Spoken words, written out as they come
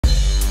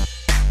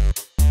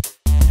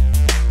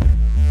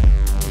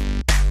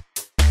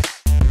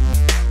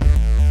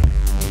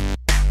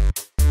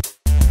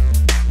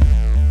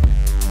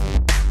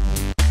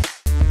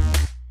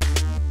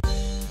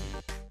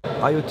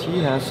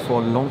IoT has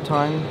for a long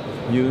time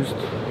used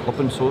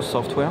open source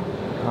software.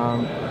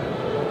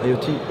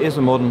 IoT is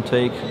a modern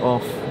take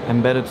of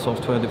embedded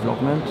software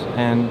development,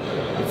 and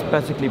it's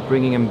basically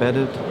bringing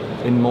embedded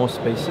in more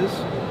spaces.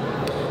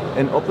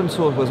 And open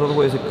source was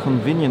always a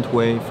convenient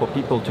way for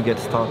people to get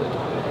started.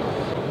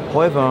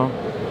 However,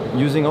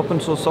 using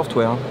open source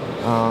software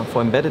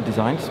for embedded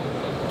designs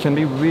can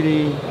be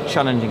really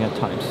challenging at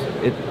times.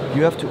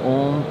 You have to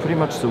own pretty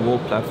much the whole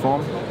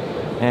platform,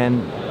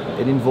 and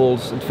it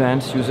involves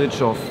advanced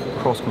usage of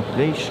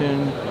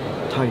cross-compilation,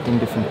 targeting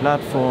different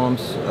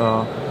platforms,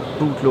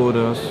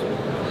 bootloaders.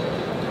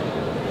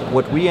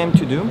 What we aim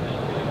to do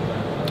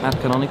at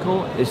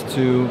Canonical is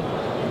to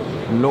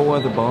lower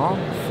the bar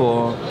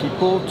for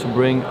people to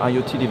bring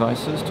IoT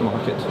devices to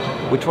market.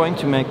 We're trying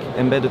to make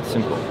embedded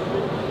simple.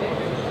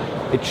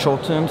 It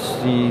shortens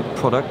the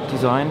product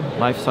design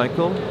life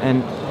cycle,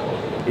 and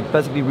it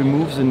basically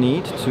removes the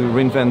need to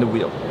reinvent the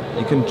wheel.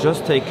 You can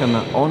just take an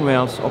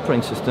on-rails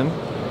operating system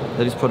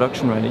that is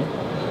production ready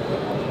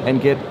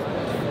and get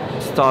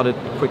started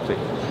quickly.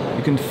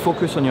 You can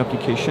focus on your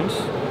applications,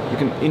 you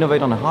can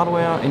innovate on the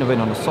hardware, innovate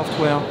on the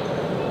software,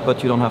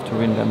 but you don't have to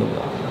reinvent the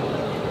wheel.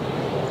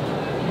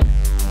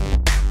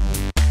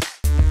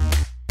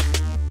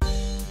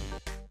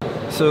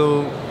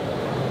 So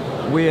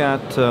we're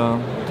at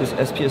this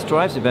SPS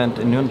Drives event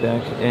in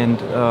Nuremberg, and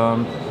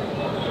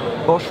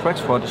Bosch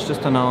Rexroth has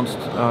just announced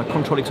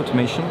Ctrl-X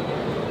automation,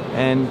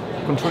 and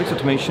Ctrl-X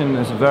automation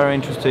is a very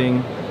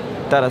interesting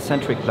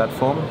data-centric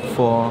platform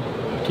for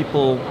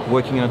people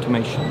working in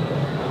automation.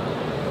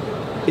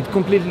 It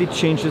completely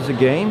changes the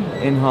game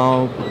in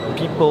how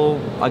people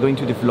are going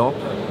to develop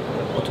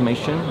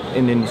automation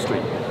in the industry.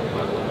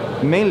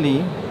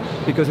 Mainly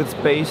because it's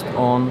based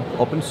on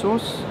open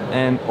source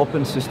and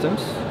open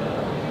systems.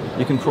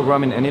 You can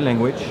program in any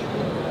language.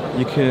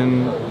 You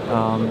can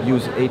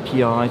use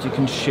APIs, you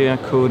can share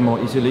code more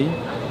easily.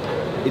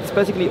 It's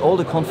basically all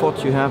the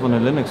comfort you have on a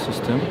Linux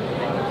system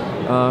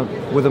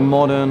with a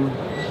modern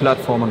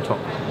platform on top.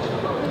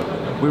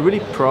 We're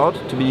really proud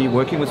to be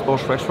working with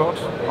Bosch Rexroth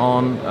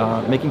on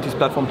making this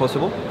platform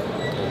possible.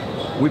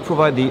 We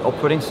provide the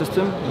operating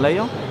system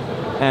layer,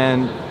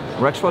 and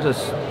Rexroth has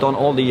done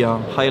all the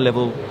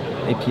high-level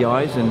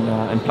APIs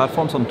and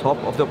platforms on top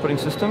of the operating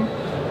system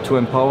to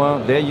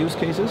empower their use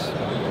cases.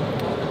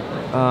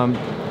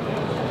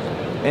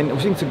 And I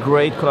think it's a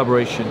great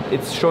collaboration.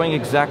 It's showing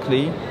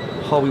exactly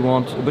how we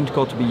want Ubuntu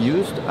Code to be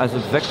used as a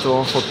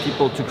vector for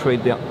people to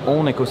create their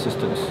own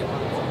ecosystems.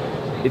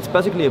 It's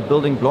basically a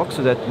building block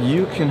so that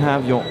you can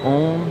have your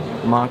own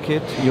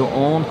market, your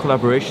own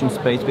collaboration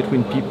space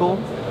between people,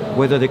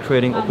 whether they're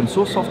creating open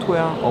source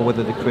software or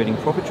whether they're creating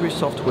proprietary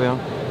software.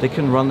 They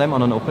can run them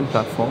on an open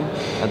platform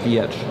at the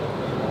edge.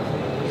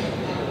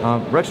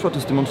 Rexroth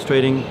is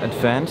demonstrating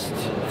advanced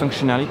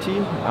functionality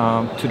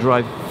to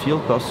drive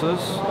field buses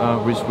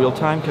with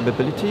real-time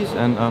capabilities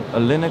and a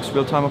Linux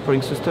real-time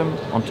operating system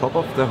on top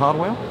of the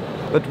hardware.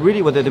 But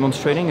really what they're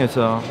demonstrating is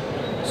a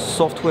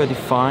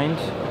software-defined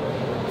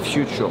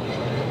future.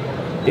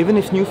 Even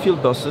if new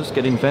field buses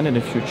get invented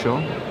in the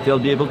future, they'll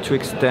be able to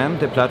extend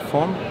their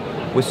platform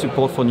with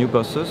support for new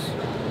buses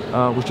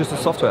with just a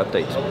software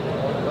update.